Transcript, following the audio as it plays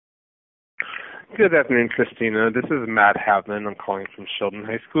Good afternoon, Christina. This is Matt Havman. I'm calling from Sheldon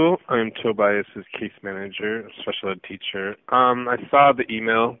High School. I'm Tobias's case manager, special ed teacher. I saw the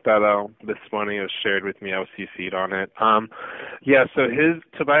email that this morning was shared with me. I was CC'd on it. So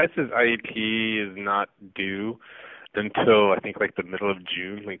Tobias's IEP is not due until I think like the middle of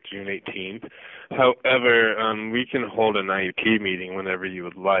June, like June 18th. However, we can hold an IEP meeting whenever you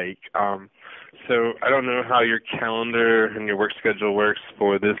would like. So I don't know how your calendar and your work schedule works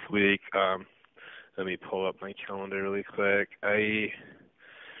for this week. Let me pull up my calendar really quick.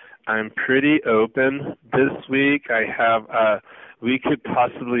 I'm pretty open this week. We could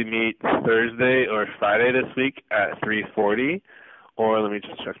possibly meet Thursday or Friday this week at 3:40, or let me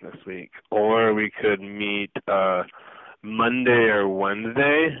just check next week. Or we could meet Monday or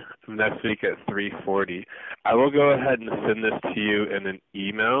Wednesday next week at 3:40. I will go ahead and send this to you in an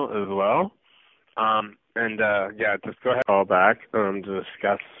email as well. Just go ahead and call back to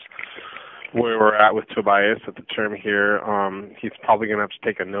discuss where we're at with Tobias at the term here. He's probably going to have to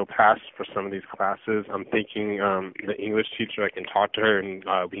take a no pass for some of these classes. I'm thinking the English teacher, I can talk to her and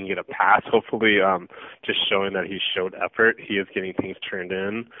we can get a pass, hopefully, just showing that he showed effort. He is getting things turned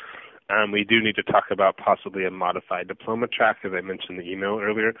in. We do need to talk about possibly a modified diploma track, as I mentioned in the email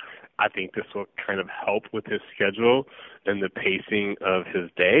earlier. I think this will kind of help with his schedule and the pacing of his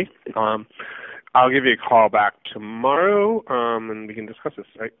day. I'll give you a call back tomorrow, and we can discuss this.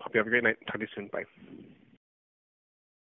 All right, hope you have a great night. Talk to you soon. Bye.